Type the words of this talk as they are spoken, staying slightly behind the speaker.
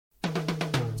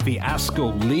the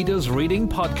Askell Leaders Reading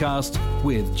Podcast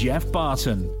with Jeff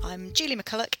Barton. I'm Julie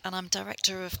McCulloch and I'm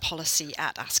Director of Policy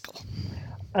at Askell.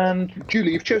 And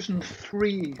Julie, you've chosen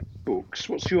 3 books.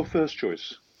 What's your first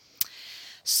choice?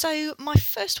 So my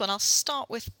first one, I'll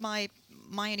start with my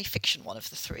only fiction one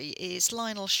of the 3, is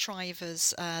Lionel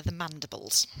Shriver's The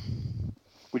Mandibles.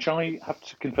 Which I have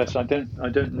to confess I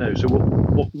don't know. So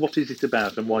what is it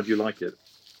about and why do you like it?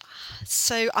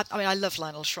 So I love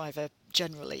Lionel Shriver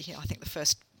generally. I think the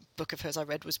first book of hers I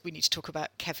read was We Need to Talk About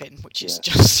Kevin, which is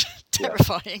just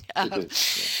terrifying.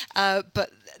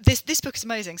 But this book is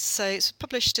amazing. So it's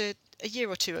published a year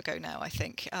or 2 ago now, I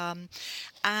think,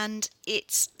 and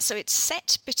it's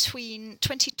set between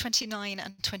 2029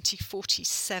 and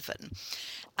 2047,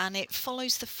 and it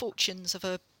follows the fortunes of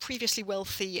a previously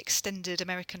wealthy extended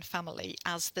American family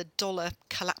as the dollar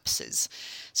collapses.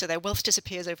 So their wealth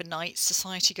disappears overnight,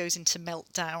 society goes into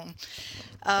meltdown.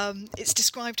 It's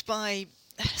described by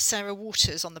Sarah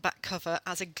Waters on the back cover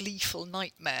as a gleeful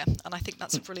nightmare, and I think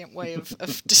that's a brilliant way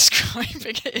of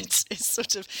describing it.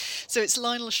 It's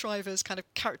Lionel Shriver's kind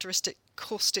of characteristic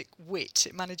caustic wit.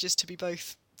 It manages to be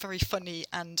both very funny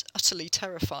and utterly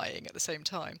terrifying at the same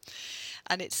time,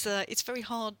 and it's very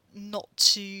hard not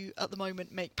to at the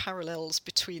moment make parallels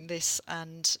between this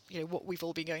and what we've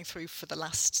all been going through for the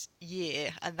last year,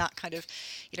 and that kind of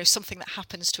something that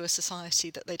happens to a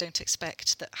society that they don't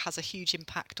expect, that has a huge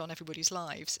impact on everybody's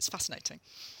lives. It's fascinating.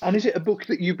 And is it a book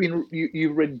that you've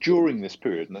read during this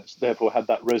period and that's therefore had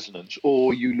that resonance,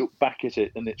 or you look back at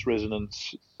it and its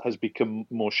resonance has become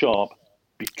more sharp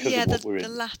because of what we're in? The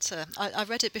latter. I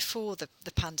read it before the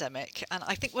pandemic, and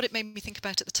I think what it made me think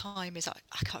about at the time is I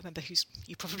can't remember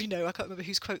you probably know, I can't remember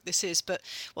whose quote this is, but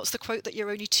what's the quote, that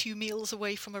you're only 2 meals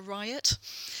away from a riot?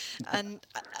 And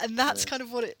that's kind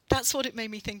of that's what it made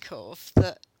me think of,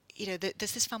 that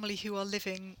there's this family who are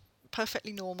living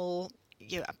perfectly normal,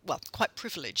 quite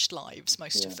privileged lives,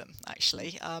 most of them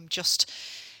actually, just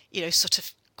sort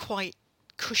of quite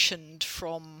cushioned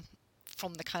from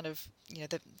the kind of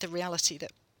the reality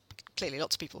that clearly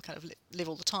lots of people kind of live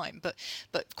all the time, but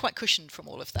quite cushioned from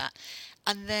all of that.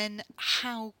 And then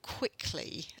how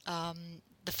quickly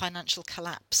the financial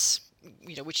collapse,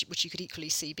 which you could equally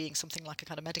see being something like a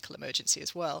kind of medical emergency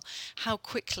as well, how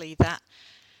quickly that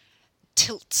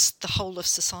tilts the whole of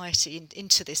society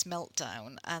into this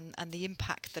meltdown, and the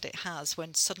impact that it has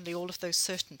when suddenly all of those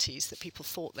certainties that people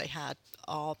thought they had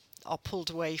are pulled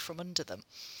away from under them.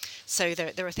 So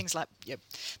there are things like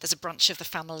there's a branch of the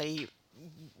family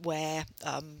where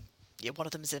one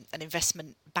of them is an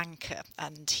investment banker,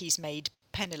 and he's made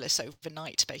penniless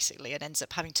overnight basically, and ends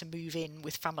up having to move in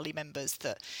with family members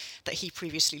that he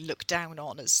previously looked down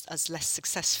on as less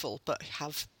successful, but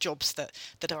have jobs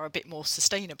that are a bit more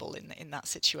sustainable in that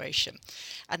situation.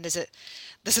 And there's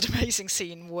an amazing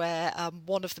scene where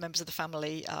one of the members of the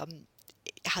family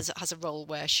has a role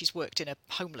where she's worked in a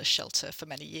homeless shelter for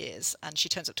many years, and she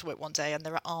turns up to work one day and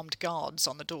there are armed guards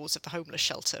on the doors of the homeless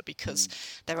shelter because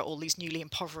there are all these newly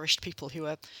impoverished people who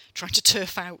are trying to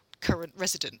turf out current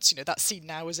residents. That's seen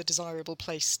now as a desirable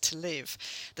place to live.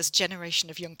 There's a generation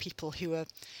of young people who are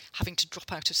having to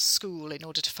drop out of school in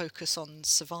order to focus on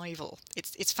survival.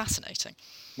 It's fascinating.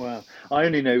 Wow. I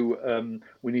only know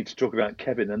We Need to Talk About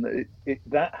Kevin, and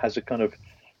that has a kind of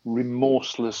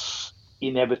remorseless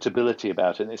inevitability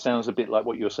about it. And it sounds a bit like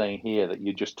what you're saying here, that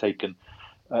you're just taken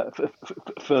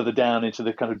further down into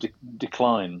the kind of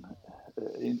decline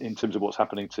in terms of what's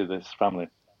happening to this family.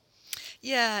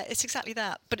 Yeah, it's exactly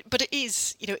that. But it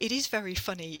is, it is very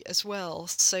funny as well.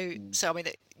 So I mean,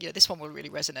 this one will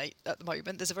really resonate at the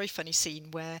moment. There's a very funny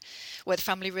scene where the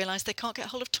family realise they can't get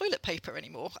hold of toilet paper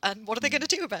anymore, and what are they going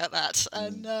to do about that?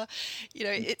 And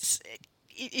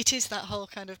it is that whole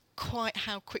kind of quite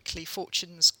how quickly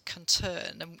fortunes can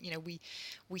turn, and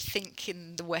we think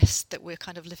in the West that we're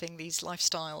kind of living these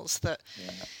lifestyles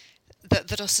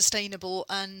that are sustainable,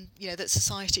 and that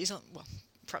society is, well,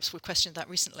 perhaps we've questioned that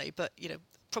recently, but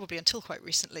probably until quite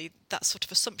recently, that sort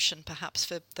of assumption perhaps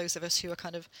for those of us who are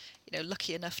kind of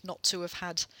lucky enough not to have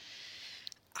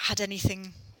had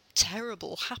anything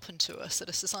terrible happen to us at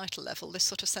a societal level, this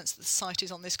sort of sense that society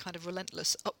is on this kind of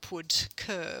relentless upward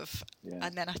curve.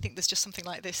 And then I think there's just something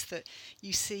like this that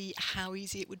you see how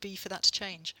easy it would be for that to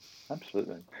change.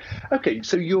 Absolutely. Okay,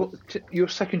 so your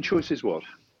second choice is what?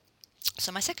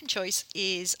 So my second choice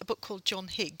is a book called John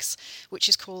Higgs, which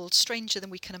is called Stranger Than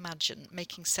We Can Imagine,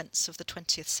 Making Sense of the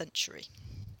 20th Century.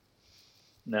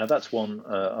 Now that's one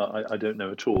I don't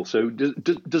know at all. So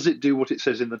does it do what it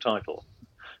says in the title?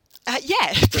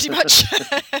 Yeah, pretty much.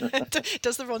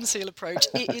 Does the Ronseal approach.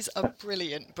 It is a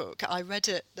brilliant book. I read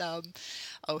it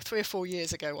 3 or 4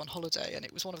 years ago on holiday, and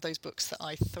it was one of those books that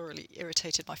I thoroughly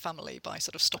irritated my family by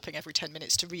sort of stopping every 10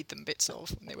 minutes to read them bits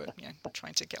of, and they were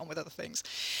trying to get on with other things.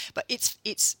 But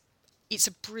it's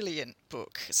a brilliant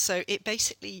book. So it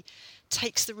basically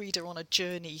takes the reader on a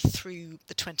journey through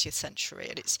the 20th century,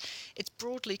 and it's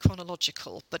broadly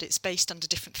chronological, but it's based under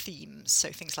different themes, so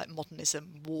things like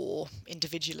modernism, war,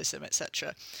 individualism,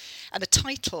 etc. And the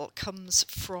title comes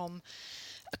from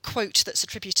a quote that's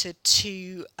attributed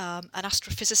to an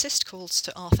astrophysicist called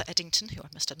Sir Arthur Eddington, who I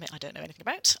must admit I don't know anything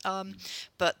about.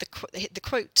 But the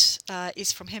quote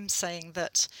is from him saying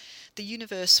that the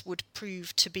universe would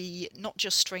prove to be not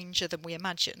just stranger than we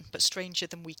imagine, but stranger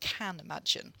than we can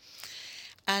imagine.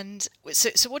 And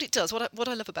so what it does, what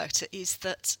I love about it, is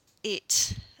that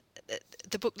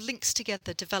the book links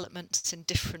together developments in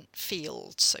different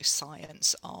fields, so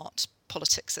science, art,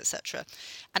 politics, etc.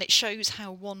 And it shows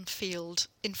how one field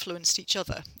influenced each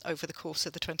other over the course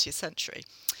of the 20th century.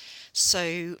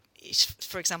 So,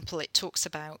 for example, it talks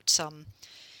about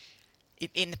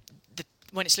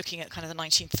when it's looking at kind of the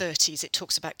 1930s, it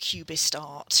talks about Cubist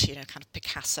art, kind of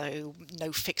Picasso,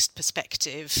 no fixed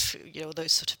perspective,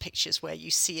 those sort of pictures where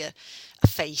you see a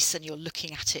face and you're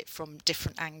looking at it from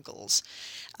different angles.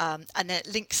 And then it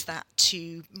links that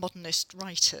to modernist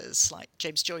writers like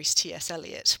James Joyce, T.S.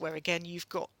 Eliot, where again you've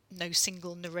got no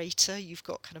single narrator, you've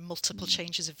got kind of multiple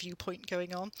changes of viewpoint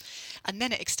going on. And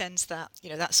then it extends that,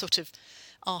 that sort of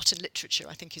art and literature,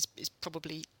 I think is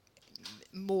probably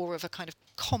more of a kind of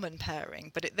common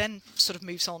pairing, but it then sort of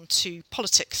moves on to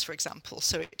politics, for example.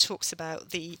 So it talks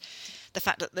about the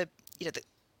fact that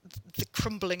the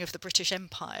crumbling of the British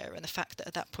Empire, and the fact that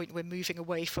at that point we're moving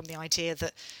away from the idea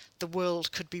that the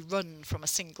world could be run from a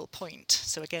single point.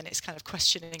 So again, it's kind of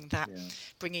questioning that,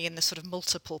 bringing in the sort of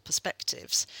multiple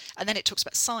perspectives. And then it talks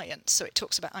about science. So it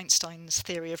talks about Einstein's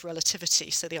theory of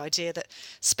relativity. So the idea that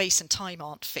space and time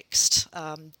aren't fixed.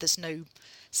 There's no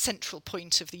central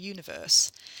point of the universe.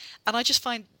 And I just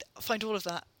find all of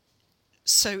that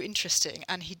so interesting.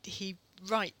 And he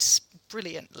writes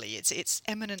brilliantly. It's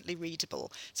eminently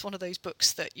readable. It's one of those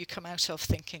books that you come out of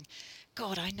thinking,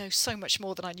 God, I know so much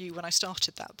more than I knew when I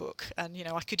started that book. And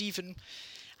I could even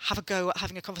have a go at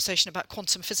having a conversation about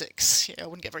quantum physics. I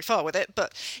wouldn't get very far with it,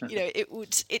 but it's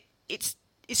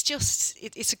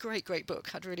a great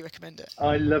book. I'd really recommend it.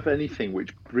 I love anything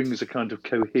which brings a kind of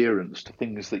coherence to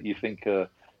things that you think are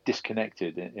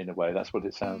disconnected in a way. That's what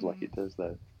it sounds like it does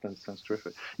there. That sounds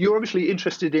terrific. You're obviously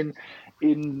interested in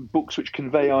books which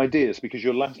convey ideas, because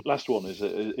your last one is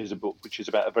a book which is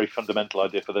about a very fundamental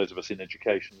idea for those of us in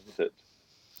education, isn't it?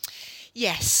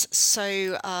 Yes.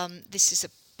 So this is a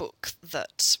book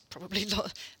that probably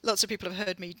lots of people have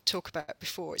heard me talk about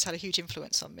before. It's had a huge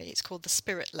influence on me. It's called The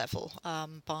Spirit Level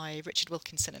by Richard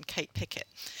Wilkinson and Kate Pickett,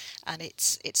 and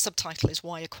its subtitle is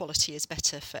Why Equality is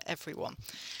Better for Everyone.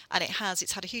 And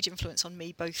it's had a huge influence on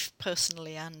me both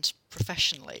personally and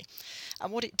professionally.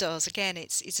 And what it does, again,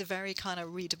 it's a very kind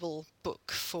of readable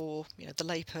book for the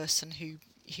layperson who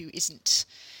isn't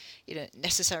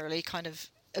necessarily kind of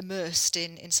immersed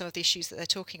in some of the issues that they're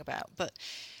talking about. But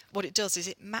what it does is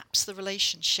it maps the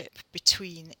relationship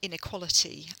between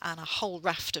inequality and a whole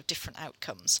raft of different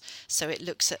outcomes. So it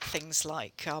looks at things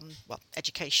like,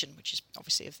 education, which is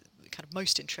obviously of kind of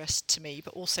most interest to me,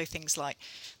 but also things like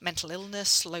mental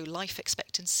illness, low life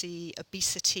expectancy,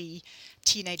 obesity,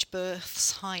 teenage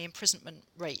births, high imprisonment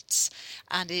rates.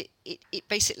 And it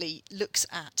basically looks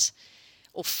at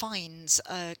or finds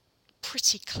a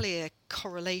pretty clear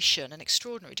correlation, an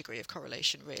extraordinary degree of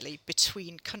correlation really,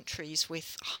 between countries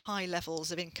with high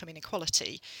levels of income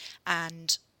inequality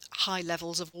and high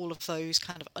levels of all of those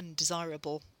kind of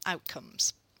undesirable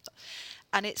outcomes.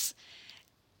 And it's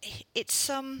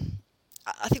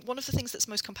I think one of the things that's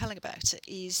most compelling about it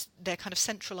is their kind of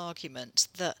central argument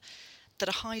that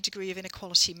a high degree of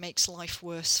inequality makes life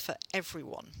worse for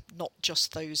everyone, not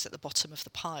just those at the bottom of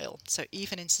the pile. So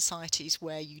even in societies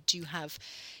where you do have,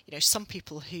 some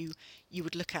people who you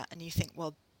would look at and you think,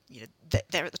 well,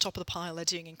 they're at the top of the pile, they're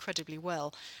doing incredibly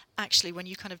well. Actually, when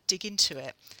you kind of dig into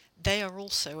it, they are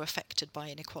also affected by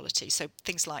inequality. So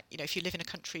things like, if you live in a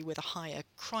country with a higher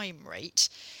crime rate,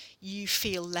 you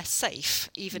feel less safe,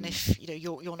 even if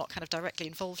you're not kind of directly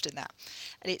involved in that.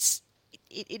 And it's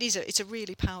a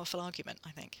really powerful argument,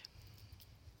 I think.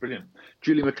 Brilliant.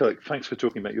 Julie McCulloch, thanks for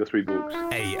talking about your 3 books.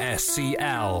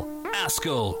 ASCL,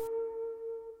 ASCL.